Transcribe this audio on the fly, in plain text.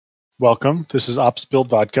welcome. This is Ops Build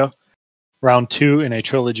Vodka, round 2 in a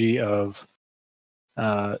trilogy of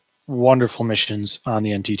wonderful missions on the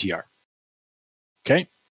NTTR. Okay,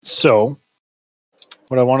 so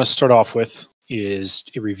what I want to start off with is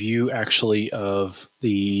a review actually of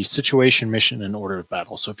the situation, mission, and order of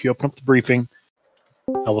battle. So if you open up the briefing,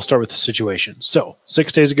 I will start with the situation. So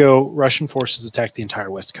 6 days ago, Russian forces attacked the entire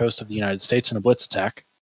west coast of the United States in a blitz attack.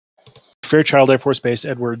 Fairchild Air Force Base,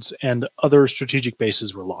 Edwards, and other strategic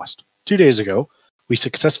bases were lost. 2 days ago, we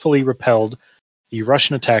successfully repelled the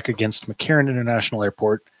Russian attack against McCarran International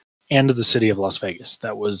Airport and the city of Las Vegas.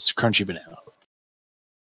 That was Crunchy Banana.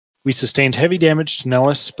 We sustained heavy damage to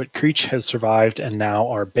Nellis, but Creech has survived and now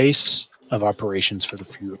our base of operations for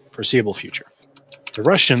the foreseeable future. The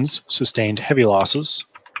Russians sustained heavy losses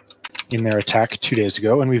in their attack 2 days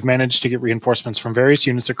ago, and we've managed to get reinforcements from various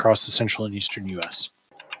units across the central and eastern U.S.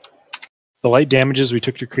 The light damages we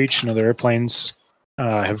took to Creech and other airplanes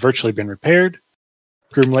have virtually been repaired.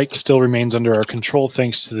 Groom Lake still remains under our control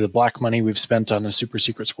thanks to the black money we've spent on a super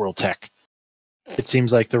secret squirrel tech. It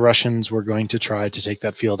seems like the Russians were going to try to take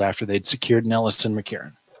that field after they'd secured Nellis and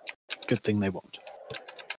McCarran. Good thing they won't.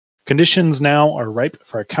 Conditions now are ripe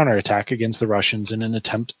for a counterattack against the Russians in an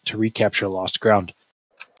attempt to recapture lost ground.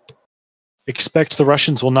 Expect the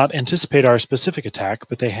Russians will not anticipate our specific attack,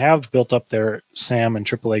 but they have built up their SAM and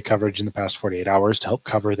AAA coverage in the past 48 hours to help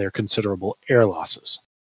cover their considerable air losses.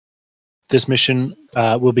 This mission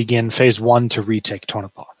will begin Phase 1 to retake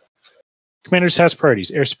Tonopah. Commander's task priorities: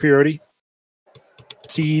 air superiority,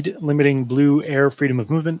 SEED limiting blue air freedom of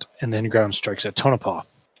movement, and then ground strikes at Tonopah.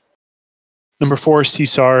 Number 4,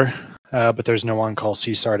 CSAR, but there's no on-call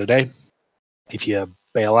CSAR today. If you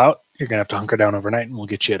bail out, you're going to have to hunker down overnight, and we'll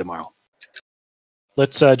get you tomorrow.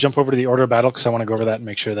 Let's jump over to the order of battle, because I want to go over that and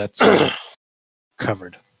make sure that's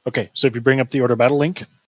covered. Okay, so if you bring up the order of battle link,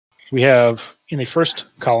 we have, in the first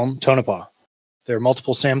column, Tonopah. There are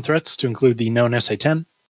multiple SAM threats to include the known SA-10,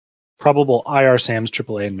 probable IR SAMs,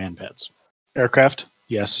 AAA, and manpads. Aircraft,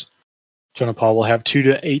 yes. Tonopah will have 2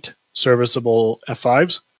 to 8 serviceable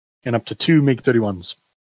F-5s and up to 2 MiG-31s.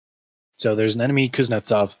 So there's an enemy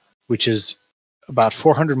Kuznetsov, which is about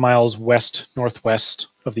 400 miles west-northwest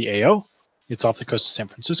of the AO. It's off the coast of San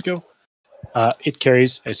Francisco. It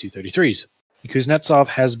carries Su-33s. The Kuznetsov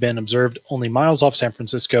has been observed only miles off San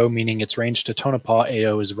Francisco, meaning its range to Tonopah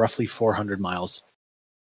AO is roughly 400 miles.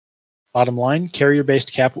 Bottom line,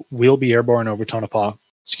 carrier-based cap will be airborne over Tonopah.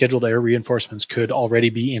 Scheduled air reinforcements could already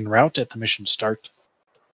be en route at the mission start.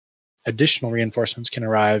 Additional reinforcements can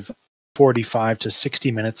arrive 45 to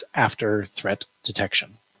 60 minutes after threat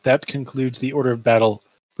detection. That concludes the order of battle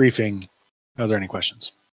briefing. Are there any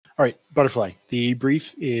questions? All right, Butterfly, the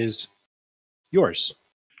brief is yours.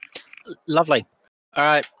 Lovely. All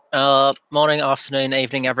right. Morning, afternoon,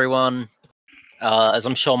 evening, everyone. As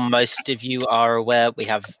I'm sure most of you are aware, we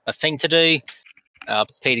have a thing to do.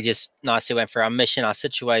 Peter just nicely went through our mission, our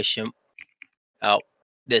situation,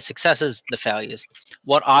 the successes, the failures.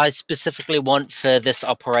 What I specifically want for this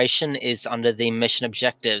operation is under the mission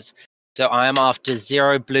objectives. So I am after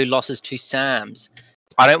 0 blue losses to SAMs.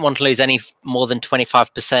 I don't want to lose any more than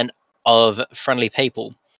 25% of friendly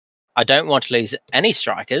people. I don't want to lose any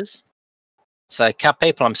strikers. So cap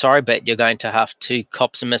people, I'm sorry, but you're going to have to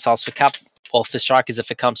cop some missiles for cap or for strikers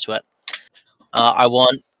if it comes to it. I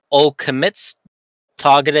want all commits,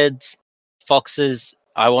 targeted, foxes,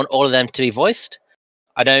 I want all of them to be voiced.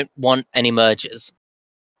 I don't want any mergers,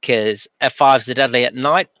 because F5s are deadly at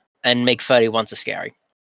night, and MiG-31s are scary.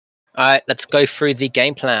 Alright, let's go through the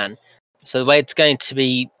game plan. So the way it's going to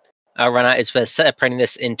be run out is we're separating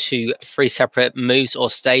this into 3 separate moves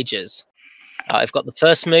or stages. I've got the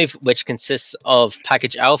first move, which consists of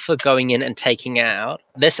Package Alpha going in and taking out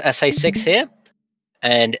this SA-6 here,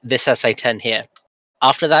 and this SA-10 here.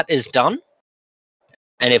 After that is done,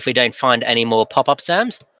 and if we don't find any more pop-up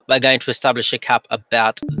SAMs, we're going to establish a cap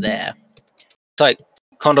about there. So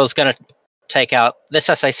Condor's going to take out this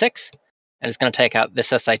SA-6, and it's going to take out this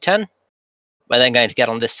SA-10. We're then going to get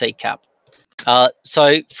on this seat cap.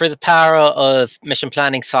 So through the power of mission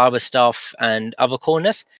planning, cyber stuff, and other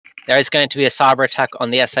coolness, there is going to be a cyber attack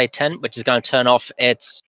on the SA-10, which is going to turn off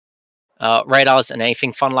its radars and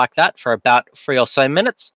anything fun like that for about 3 or so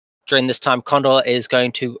minutes. During this time, Condor is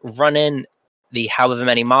going to run in the however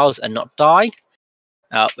many miles and not die,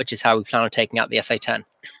 which is how we plan on taking out the SA-10.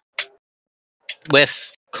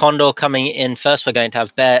 With Condor coming in first, we're going to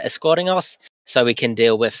have Bear escorting us, so we can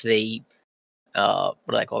deal with the, what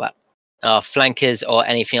do they call that? Flankers or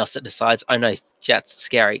anything else that decides, oh no, jet's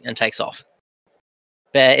scary, and takes off.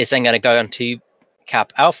 Bear is then going to go onto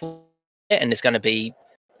Cap Alpha, and it's going to be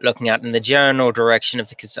looking out in the general direction of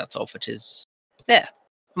the Kuznetsov, which is there.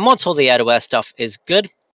 And once all the outerwear stuff is good,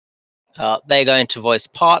 they're going to voice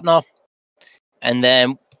partner, and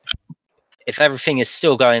then if everything is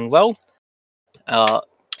still going well,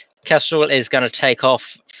 Kestrel is going to take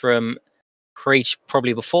off from Creech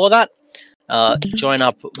probably before that, join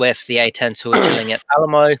up with the A10s who are chilling at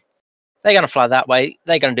Alamo. They're going to fly that way.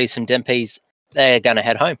 They're going to do some dimpies. They're going to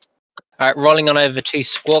head home. All right, rolling on over to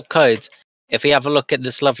squad codes. If we have a look at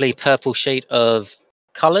this lovely purple sheet of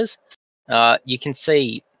colors, you can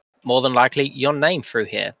see more than likely your name through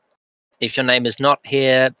here. If your name is not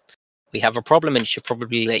here, we have a problem and you should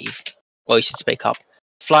probably leave. Or you should speak up.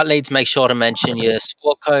 Flight leads, make sure to mention your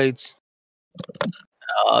squad codes.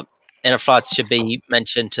 Inner flights should be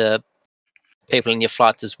mentioned to people in your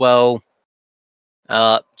flights as well.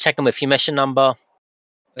 Check them with your mission number,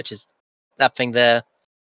 which is that thing there.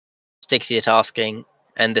 Stick to your tasking,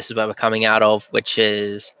 and this is where we're coming out of, which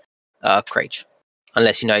is Creech.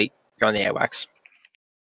 Unless you know you're on the AWACS.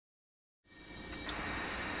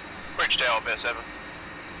 Creech Tower, Bear 7.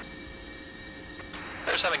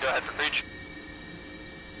 Bear 7, go ahead for Creech.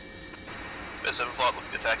 Bear 7 flight,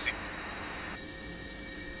 looking to taxi.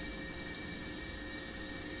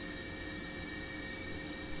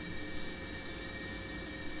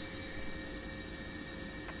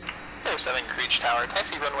 Bear 7, Creech Tower,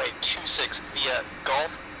 taxi runway 26 via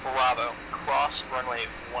Golf Bravo, cross runway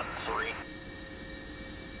 13.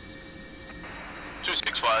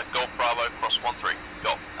 265, Golf Bravo, cross 13,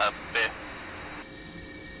 Golf, Bear.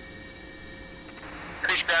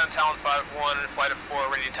 Creech ground, Talon 5-1, flight of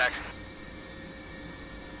 4, ready to taxi.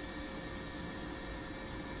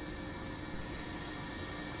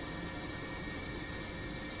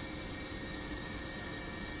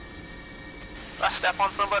 Last step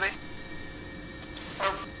on somebody?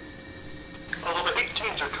 Although the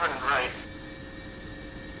 18s are turning right.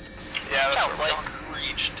 Yeah, that's right.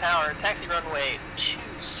 Creech Tower, taxi runway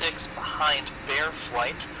 26 behind Bear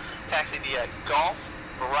flight. Taxi via Golf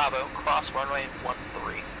Bravo, cross runway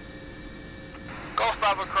 13. Golf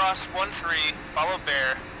Bravo cross 13, follow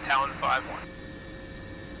Bear, Talon 5-1.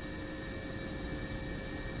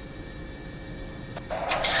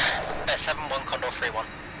 Bear 7-1, Condor 3-1.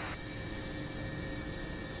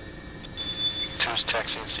 2's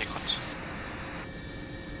taxiing sequence.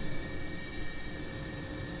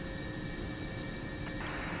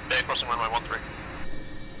 Bay crossing runway 13.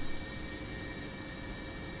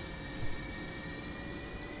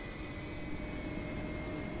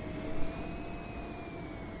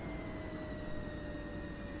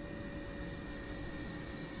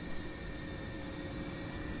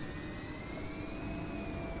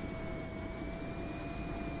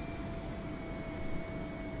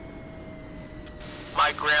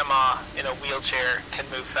 My grandma in a wheelchair can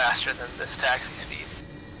move faster than this taxi speed.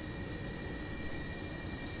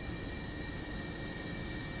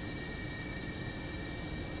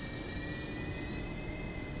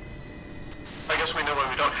 I guess we know why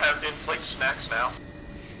we don't have in-flight snacks now.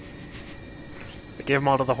 I gave them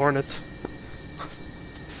all to the Hornets.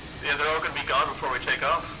 Yeah, they're all going to be gone before we take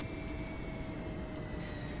off.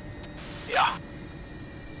 Yeah.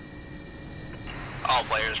 All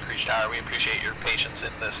players, Creech Tower, we appreciate your patience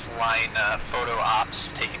in this line photo ops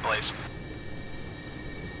taking place.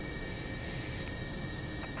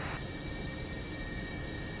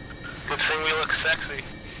 Good thing we look sexy.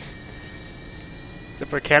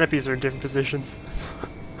 Except our canopies are in different positions.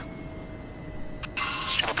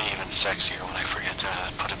 It'll be even sexier when I forget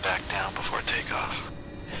to put it back down before takeoff.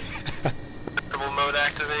 Double mode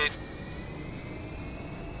activate.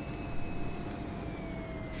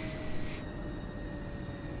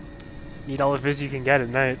 Need all the viz you can get at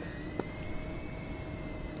night.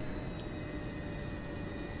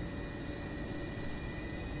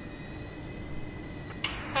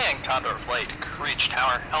 And Condor flight, Creech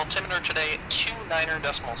Tower, altimeter today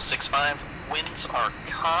 29.65, winds are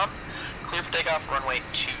calm, clear for takeoff runway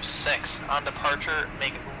 26, on departure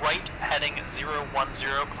make right heading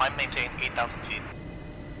 010, climb maintain 8,000 feet.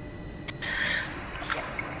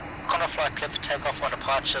 Condor flight, clear for takeoff on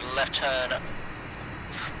departure, left turn.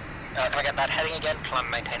 Can I get that heading again? Climb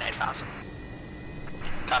maintain 8,000.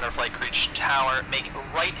 Condor flight, Creech Tower, make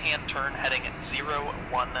right hand turn heading 010,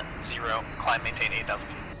 climb maintain 8,000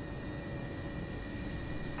 feet.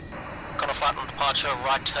 Condor flight on departure,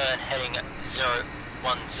 right turn heading 010,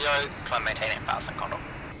 climb maintain 8,000, Condor.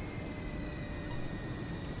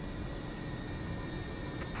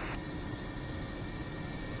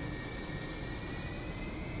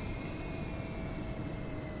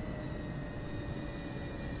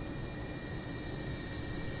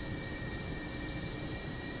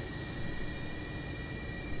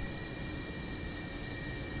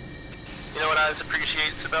 You know what I Allies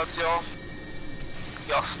appreciate about y'all.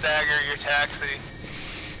 Y'all stagger your taxi.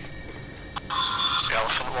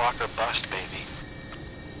 Elephant Walker bust, baby.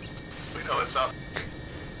 We know what's up.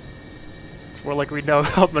 It's more like we know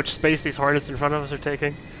how much space these Hornets in front of us are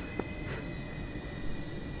taking.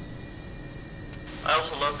 I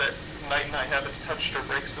also love that Knight and I haven't touched our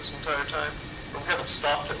brakes this entire time. Or we haven't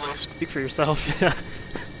stopped at least. Speak for yourself, yeah.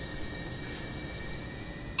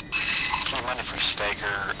 Keep money for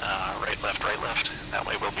stagger, right, left. That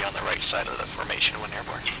way we'll be on the right side of the formation when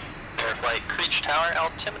airborne. Air flight, Creech Tower,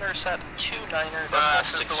 altimeter set 29er.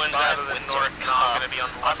 Since the wind's out of the north, not going to be on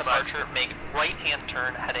the left departure, make right-hand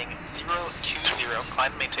turn heading 020,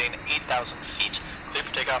 climb and maintain 8,000 feet, clear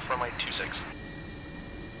for takeoff, runway 26.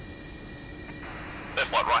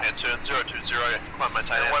 F1 right-hand turn, 020, climb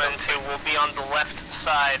maintain 8,000 feet. We'll be on the left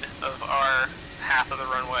side of our half of the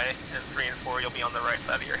runway, and 3 and 4 you'll be on the right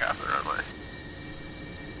side of your half of the runway.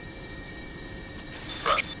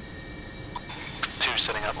 Right. 2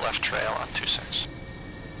 setting up left trail on 26.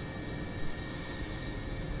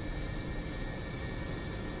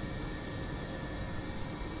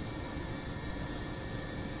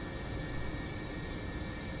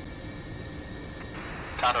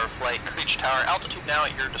 Condor flight, Creech Tower, altitude now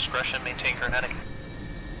at your discretion, maintain current heading.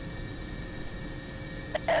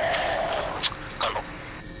 Condor.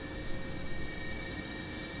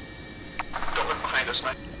 Don't look behind us,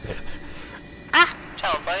 Mike.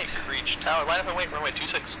 Talon flight, Creech Tower, line up and wait, runway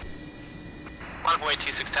 26. Line up and wait,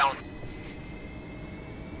 26 Talon.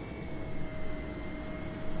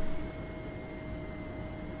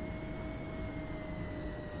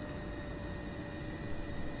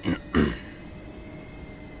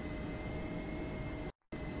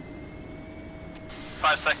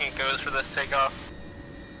 Second goes for this takeoff.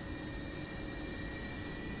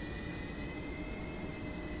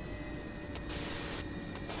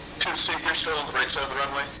 You're still on the right side of the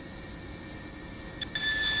runway?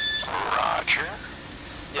 Roger.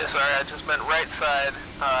 Yeah, sorry, I just meant right side,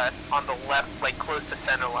 on the left, like close to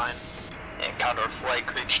center line. And Condor flight,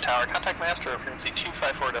 Creech Tower, contact master, frequency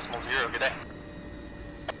 254.0, good day.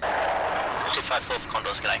 254 for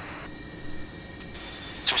Condors, good day.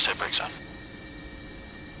 2 set brakes on.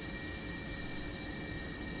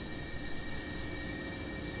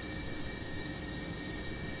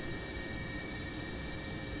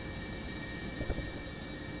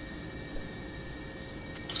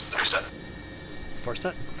 Four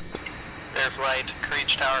set. Air flight,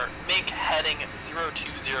 Creech Tower, make heading 020,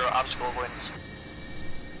 obstacle avoidance.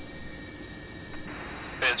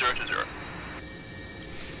 Yeah, 020.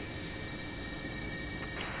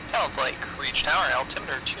 Talon flight, Creech Tower,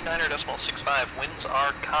 altimeter 29.65, winds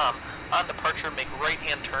are calm. On departure, make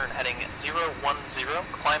right-hand turn heading 010,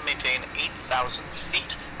 climb maintain 8,000 feet,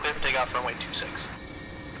 clear for takeoff runway 26.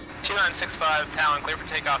 2965, Talon, clear for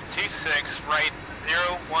takeoff 26, right 010,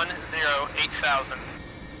 8,000.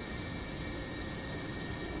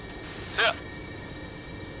 Yeah.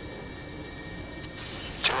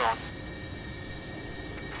 2 on.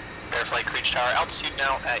 Air flight, Creech Tower, altitude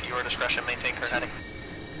now at your discretion, maintain current heading.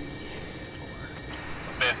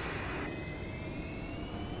 Yeah.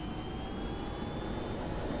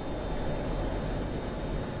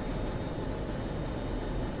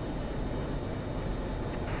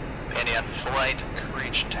 India flight,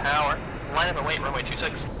 Creech Tower, line up and wait, runway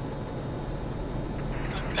 26.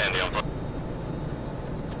 India.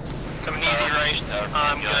 Coming easy right,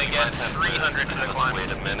 I'm gonna get 300 to the climb. Wait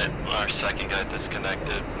a minute, our second guy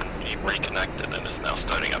disconnected, he reconnected and is now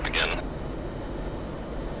starting up again.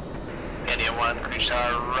 India 1, Creech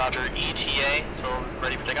Tower, roger, ETA, so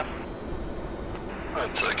ready for takeoff?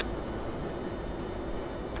 1 second.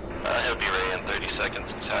 He'll be ready in 30 seconds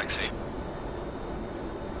to taxi.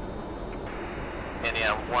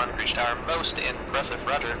 India 1, Creech Tower, most impressive,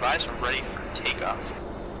 roger, advise when ready for takeoff.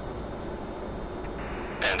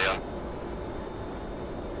 India.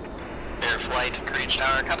 Air flight, Creech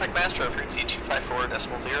Tower, contact master, frequency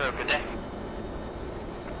 254.0, good day.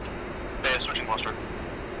 Yeah, switching master.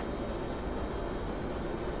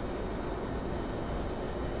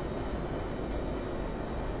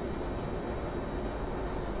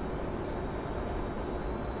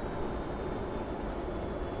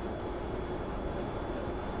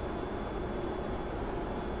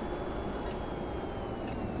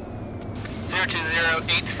 To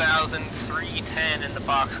 8,000, 310 in the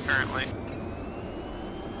box currently.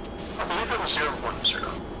 I believe it was 010.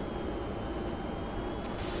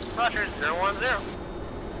 Roger, 010.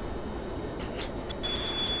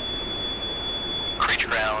 Creech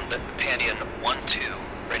ground, Pandian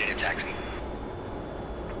 1-2, ready to taxi.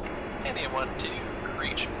 Pandian 1-2,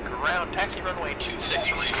 reach ground. Taxi runway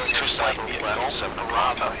 26, reach. Two side left, 7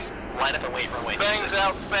 Bravo. Line up and wait, runway. Bangs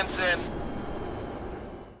out, fence in.